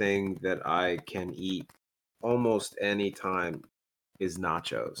one thing that I can eat almost any time is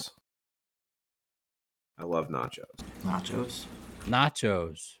nachos. I love nachos. Nachos.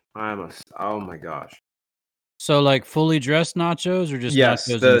 Nachos. Oh my gosh. So like fully dressed nachos or just Yes,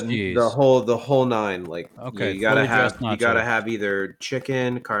 nachos and cheese? the whole nine. Like Okay, you gotta fully dressed nachos. have either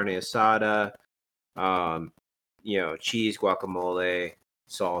chicken, carne asada, cheese, guacamole,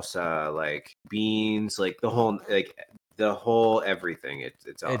 salsa, like beans, like the whole everything.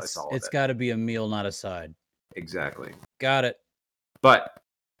 It's all It's of it. got to be a meal, not a side. Exactly. Got it. But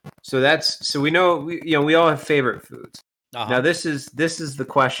so we know we all have favorite foods. Uh-huh. Now this is the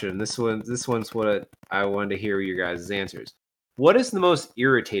question. This one's what I wanted to hear your guys' answers. What is the most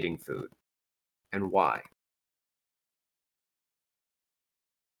irritating food, and why?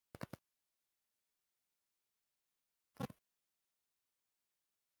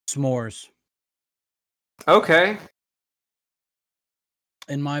 S'mores. Okay.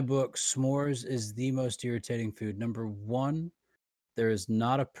 In my book, s'mores is the most irritating food. Number one, there is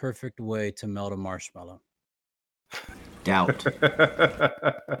not a perfect way to melt a marshmallow. Doubt.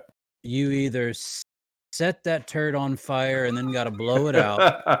 You either set that turd on fire and then got to blow it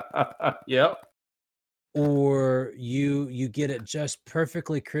out, Yep. or you get it just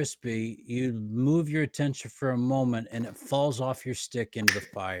perfectly crispy. You move your attention for a moment and it falls off your stick into the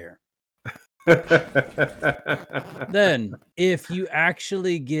fire. Then, if you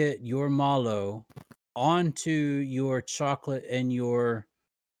actually get your mallow onto your chocolate and your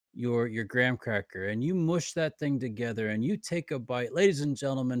graham cracker and you mush that thing together and you take a bite, ladies and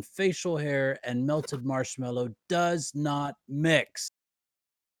gentlemen, facial hair and melted marshmallow does not mix.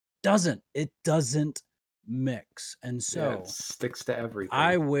 It doesn't mix. And so it sticks to everything.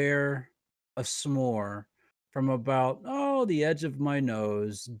 I wear a s'more from about the edge of my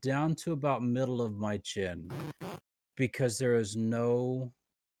nose down to about middle of my chin, because there is no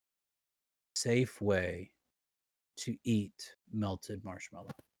safe way to eat melted marshmallow.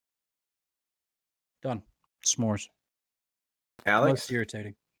 Done. S'mores. Alex? Most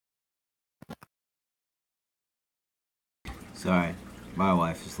irritating. Sorry, my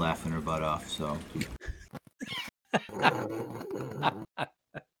wife is laughing her butt off, so.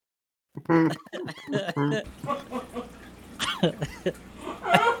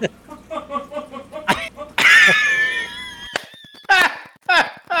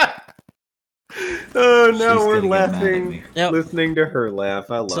 Oh, She's now we're gonna get mad at laughing, me. Yep. listening to her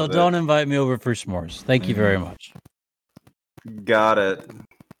laugh. I love So it. don't invite me over for s'mores. Thank you very much. Got it.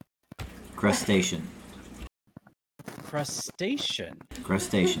 Crustacean. Crustacean.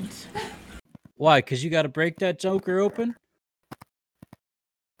 Crustaceans. Why? Because you got to break that joker open?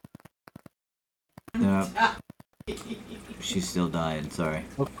 She's still dying, sorry.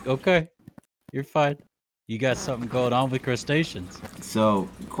 Okay. You're fine. You got something going on with crustaceans. So,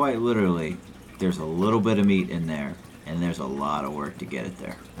 quite literally, there's a little bit of meat in there, and there's a lot of work to get it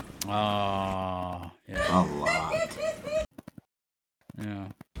there. Oh, yeah. A lot. Yeah.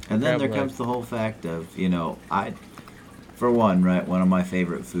 And then Crab there leg. comes the whole fact of, for one, right, one of my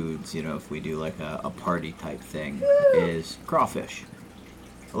favorite foods, if we do like a party type thing, is crawfish.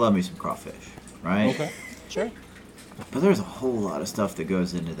 I love me some crawfish, right? Okay. Sure. But there's a whole lot of stuff that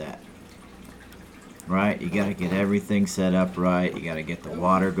goes into that. Right? You gotta get everything set up right. You gotta get the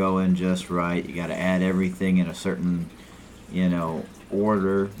water going just right. You gotta add everything in a certain,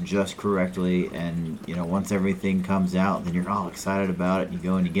 order just correctly. And, once everything comes out, then you're all excited about it. You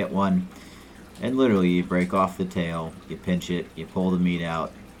go and you get one. And literally, you break off the tail, you pinch it, you pull the meat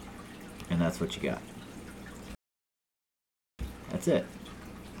out, and that's what you got. That's it.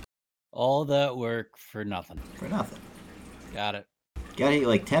 All that work for nothing. For nothing. Got it. Gotta eat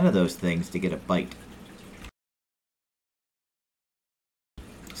like 10 of those things to get a bite.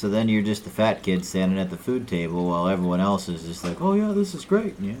 So then you're just the fat kid standing at the food table while everyone else is just like, oh yeah, this is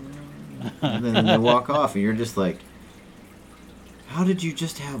great. Yeah. And then they walk off and you're just like, how did you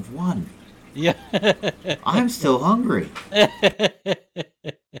just have one? Yeah. I'm still hungry.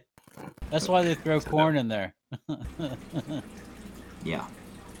 That's why they throw corn in there. Yeah.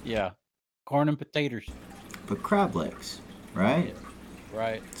 Yeah. Corn and potatoes. But crab legs, right?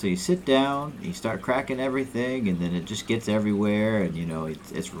 Right. So you sit down, you start cracking everything, and then it just gets everywhere, and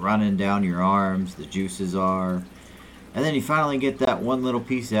it's running down your arms, the juices are, And then you finally get that one little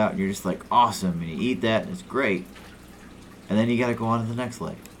piece out, and you're just like, awesome, and you eat that, and it's great. And then you gotta go on to the next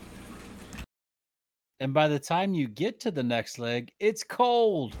leg. And by the time you get to the next leg, it's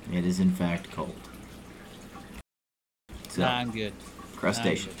cold. It is, in fact, cold. So, Nah, I'm good.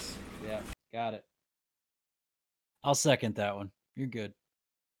 crustaceans. Yeah, got it. I'll second that one. You're good.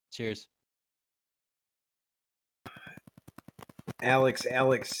 Cheers. Alex,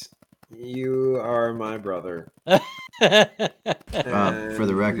 you are my brother. For And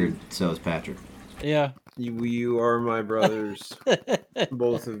the record, so is Patrick. Yeah. you are my brothers,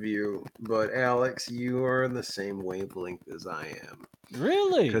 both of you. But Alex, you are in the same wavelength as I am.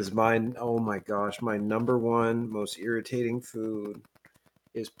 Really? Because oh my gosh, my number one most irritating food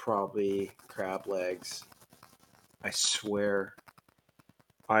is probably crab legs. I swear.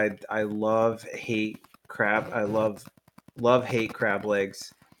 I hate crab. I love hate crab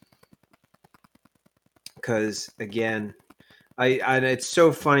legs. Because again, and it's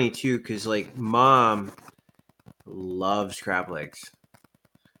so funny too, because like mom loves crab legs,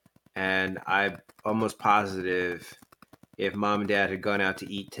 and I'm almost positive if mom and dad had gone out to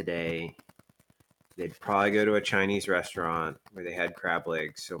eat today, they'd probably go to a Chinese restaurant where they had crab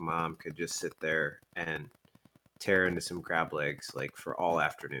legs, so mom could just sit there and tear into some crab legs like for all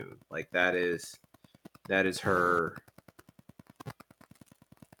afternoon. Like that is her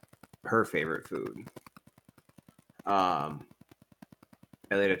favorite food.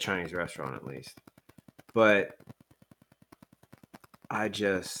 At a Chinese restaurant at least. But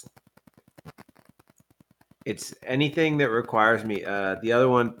it's anything that requires me. The other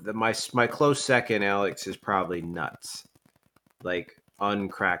one, my close second, Alex, is probably nuts, like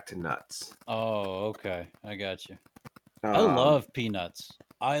uncracked nuts. Oh, okay. I got you. I love peanuts.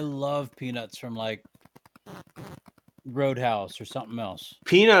 I love peanuts from like Roadhouse or something else.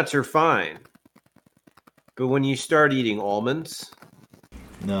 Peanuts are fine, but when you start eating almonds,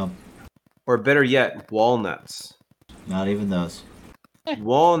 No, or better yet, walnuts. not even those.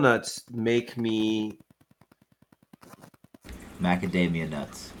 Walnuts make me. Macadamia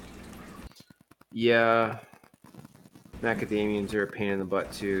nuts. Yeah. Macadamians are a pain in the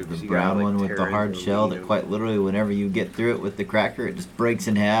butt too. The You brown gotta, one with tear the hard into shell them. that quite literally, whenever you get through it with the cracker, it just breaks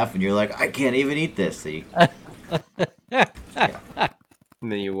in half, and you're like, I can't even eat this. See?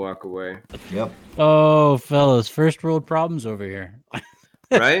 And then you walk away. Yep. Oh, fellas, first world problems over here.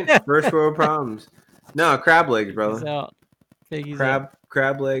 Right? First world problems. No, crab legs, He's brother. out. Piggy's out.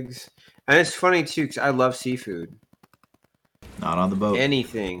 Crab legs. And it's funny too, because I love seafood. Not on the boat.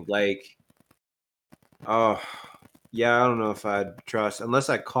 Anything. Like, oh, yeah, I don't know if I'd trust. Unless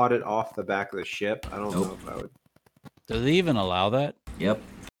I caught it off the back of the ship, I don't know if I would. Do they even allow that? Yep.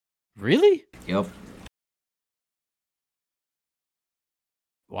 Really? Yep.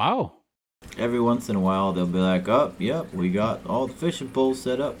 Wow. Every once in a while, they'll be like, oh, yep, we got all the fishing poles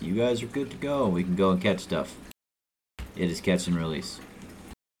set up. You guys are good to go. We can go and catch stuff. It is catch and release.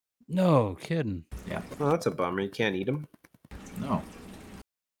 No kidding. Yeah. Oh, that's a bummer. You can't eat them. No.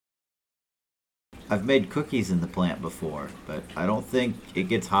 I've made cookies in the plant before, but I don't think it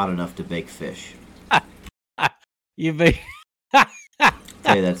gets hot enough to bake fish. You make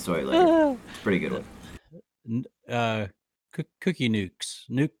Tell you that story later. It's a pretty good one. Cookie nukes.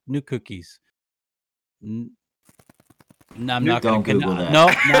 Nuke cookies. No, I'm Nuke, not gonna don't Google that. No,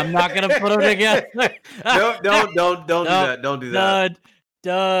 I'm not gonna put them together. No, don't do that. Don't do that.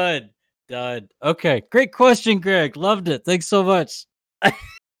 Done. Okay, great question, Greg. Loved it. Thanks so much.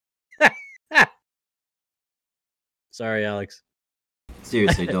 Sorry, Alex.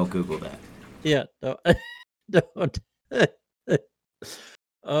 Seriously, don't Google that. Yeah, don't.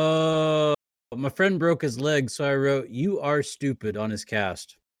 Oh, my friend broke his leg, so I wrote, "You are stupid" on his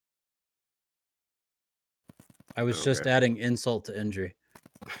cast. I was just adding insult to injury.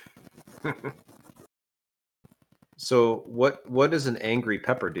 So what does an angry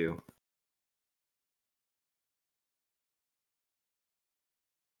pepper do?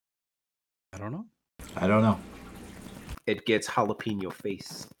 I don't know. It gets jalapeno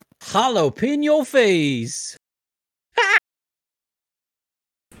face. Jalapeno face.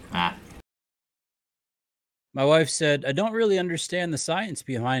 Ah. My wife said, "I don't really understand the science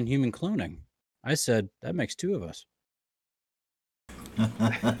behind human cloning." I said, "That makes two of us."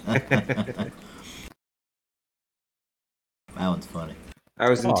 That one's funny. I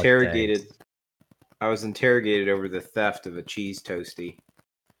was Oh, interrogated. thanks. I was interrogated over the theft of a cheese toastie.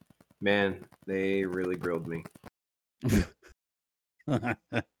 Man, they really grilled me.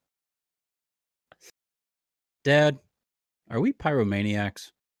 Dad, are we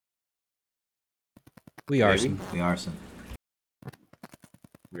pyromaniacs? We are. Maybe. We are some.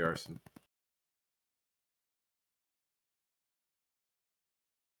 We are some.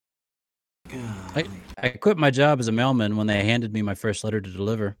 I quit my job as a mailman when they handed me my first letter to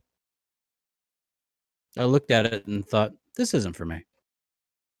deliver. I looked at it and thought, this isn't for me.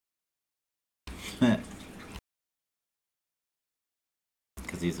 Because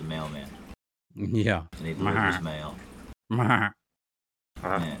he's a mailman. Yeah. And he delivers mail. Uh-huh.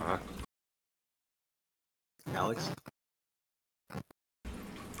 Alex?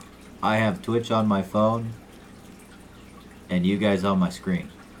 I have Twitch on my phone and you guys on my screen.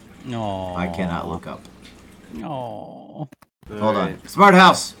 No. I cannot look up. No. Hold on. Smart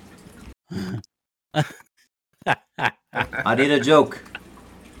house! I need a joke.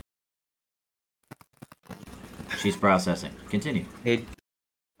 She's processing. Continue. Hey,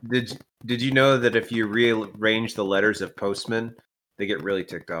 did you know that if you rearrange the letters of postmen, they get really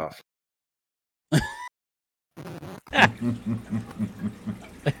ticked off?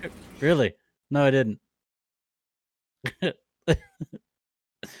 Really? No, I didn't.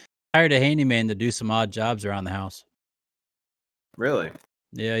 Hired a handyman to do some odd jobs around the house. Really?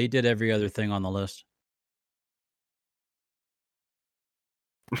 Yeah, he did every other thing on the list.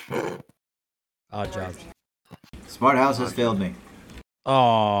 Odd jobs. Smart house has failed me.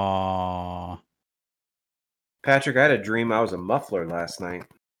 Oh Patrick, I had a dream I was a muffler last night.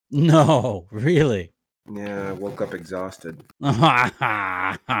 no! Really? Yeah, I woke up exhausted. Smart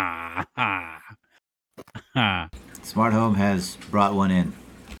home has brought one in.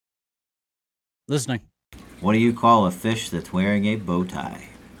 Listening. What do you call a fish that's wearing a bow tie?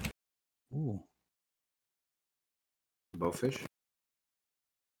 Ooh. Bowfish?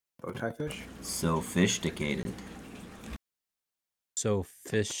 Bowtie fish? Sophisticated.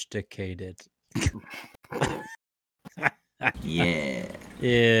 Sophisticated. Yeah.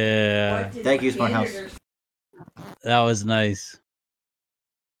 Yeah. Thank you, Smart House. That was nice.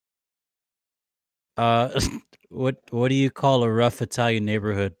 What do you call a rough Italian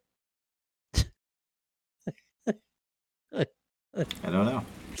neighborhood? I don't know.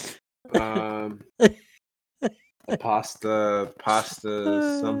 Pasta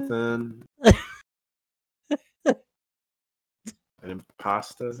something. An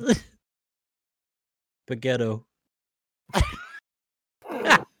impasta? Spaghetto.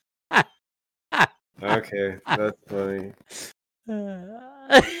 Okay, that's funny.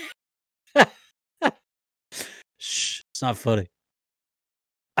 Shh, it's not funny.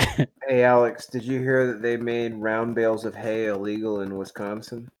 Hey, Alex, did you hear that they made round bales of hay illegal in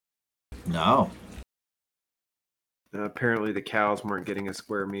Wisconsin? No. Apparently the cows weren't getting a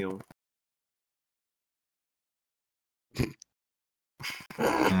square meal.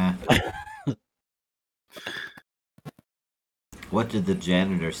 What did the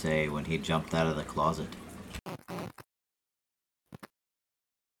janitor say when he jumped out of the closet?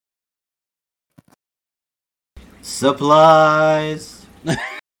 Supplies!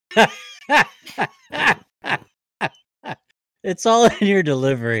 It's all in your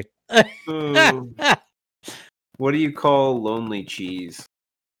delivery. What do you call lonely cheese?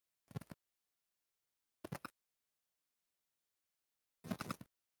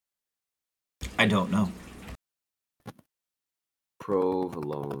 I don't know.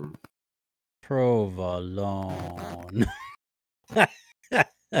 Provolone. Provolone. I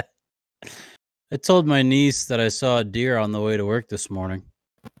told my niece that I saw a deer on the way to work this morning.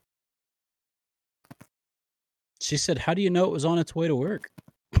 She said, "How do you know it was on its way to work?"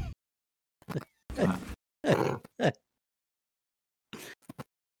 That's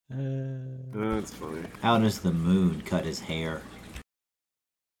funny. How does the moon cut his hair?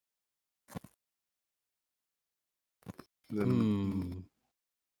 The moon?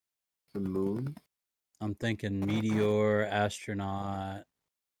 I'm thinking meteor, astronaut,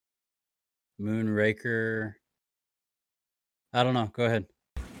 moonraker. I don't know. Go ahead.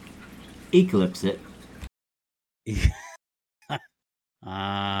 Eclipse it.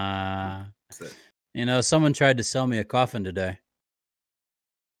 You know, someone tried to sell me a coffin today.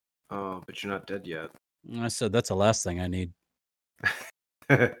 Oh, but you're not dead yet. I said, that's the last thing I need.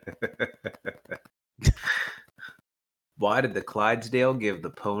 Why did the Clydesdale give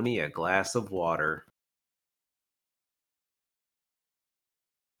the pony a glass of water?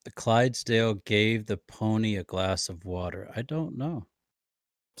 The Clydesdale gave the pony a glass of water. I don't know.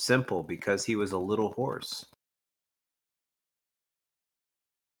 Simple, because he was a little horse.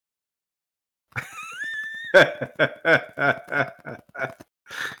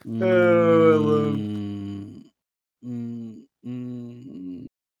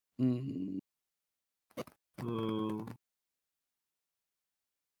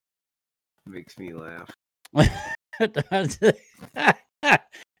 Makes me laugh.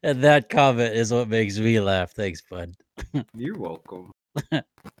 And that comment is what makes me laugh. Thanks, bud. You're welcome.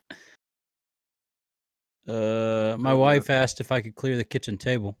 My wife asked if I could clear the kitchen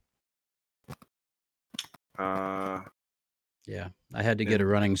table. Yeah, I had to get a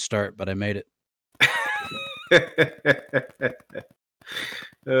running start, but I made it.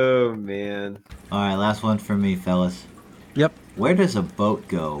 Oh man. All right, last one for me, fellas. Yep. Where does a boat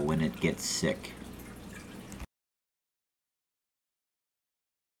go when it gets sick?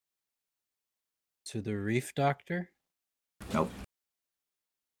 To the reef doctor? Nope.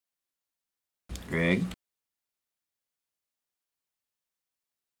 Greg?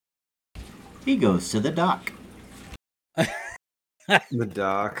 He goes to the dock. The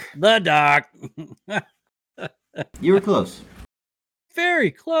dock. The doc. You were close.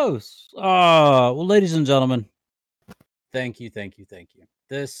 Very close. Well, ladies and gentlemen, thank you.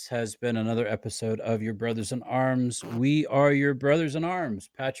 This has been another episode of Your Brothers in Arms. We are your brothers in arms,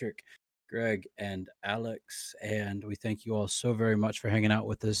 Patrick, Greg, and Alex. And we thank you all so very much for hanging out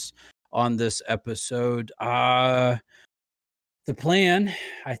with us on this episode. The plan,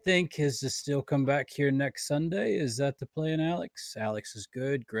 I think, is to still come back here next Sunday. Is that the plan, Alex? Alex is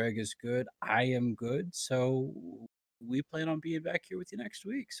good. Greg is good. I am good. So we plan on being back here with you next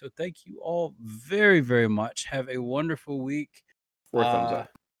week. So thank you all very, very much. Have a wonderful week. 4 thumbs up.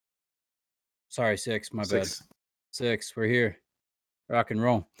 Sorry, 6. My 6. bad. 6. We're here. Rock and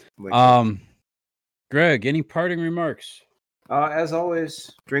roll. Wait. Greg, any parting remarks? As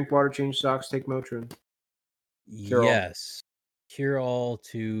always, drink water, change socks, take Motrin. Cure all. Yes. Cure all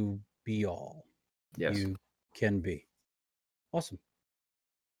to be all. Yes. You can be. Awesome.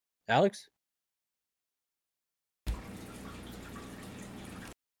 Alex?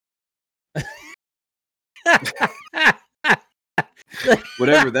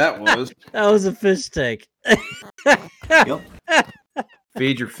 Whatever that was. That was a fish take. Yep.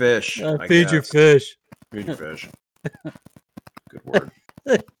 Feed your fish. I Feed your guess. fish. Feed your fish. Good word.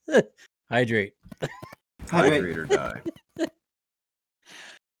 Hydrate. Hydrate or die.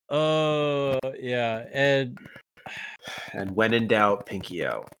 Oh, yeah. And when in doubt, pinky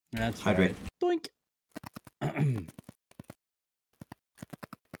out. that's Hydrate. right. Doink.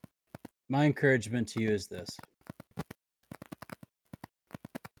 My encouragement to you is this.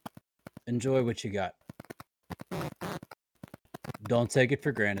 Enjoy what you got. Don't take it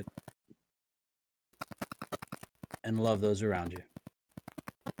for granted. And love those around you.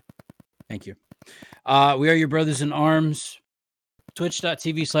 Thank you. We are your brothers in arms.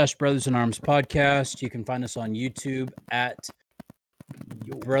 Twitch.tv/Brothers in Arms Podcast. You can find us on YouTube at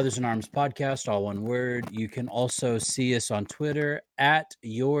Brothers in Arms Podcast, all one word. You can also see us on Twitter at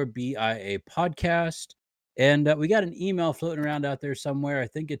Your BIA Podcast. And we got an email floating around out there somewhere. I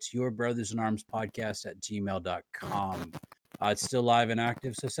think it's Your Brothers in Arms Podcast at gmail.com. It's still live and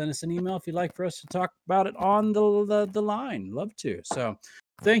active, so send us an email if you'd like for us to talk about it on the line. Love to. So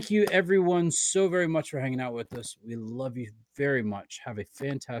thank you, everyone, so very much for hanging out with us. We love you very much. Have a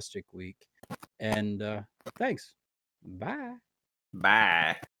fantastic week. And thanks. Bye.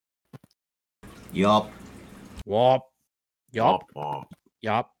 Bye. Yup. Wop. Yop. Womp.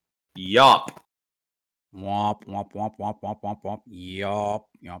 Yop. Yup. Womp. Womp. Womp. Womp. Womp. Womp. Womp. Yop.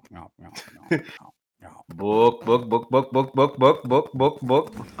 Yop. Yop. Yop. Yop. Yop. Book.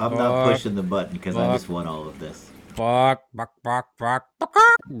 I'm not pushing the button because I just want all of this. Bark. Bark. Bark. Bark.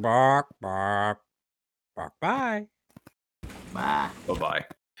 Bark. Bark. Bark. Bye. Bye. Bye-bye.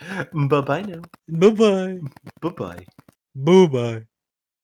 Bye-bye now. Bye-bye. Bye-bye. Bye-bye.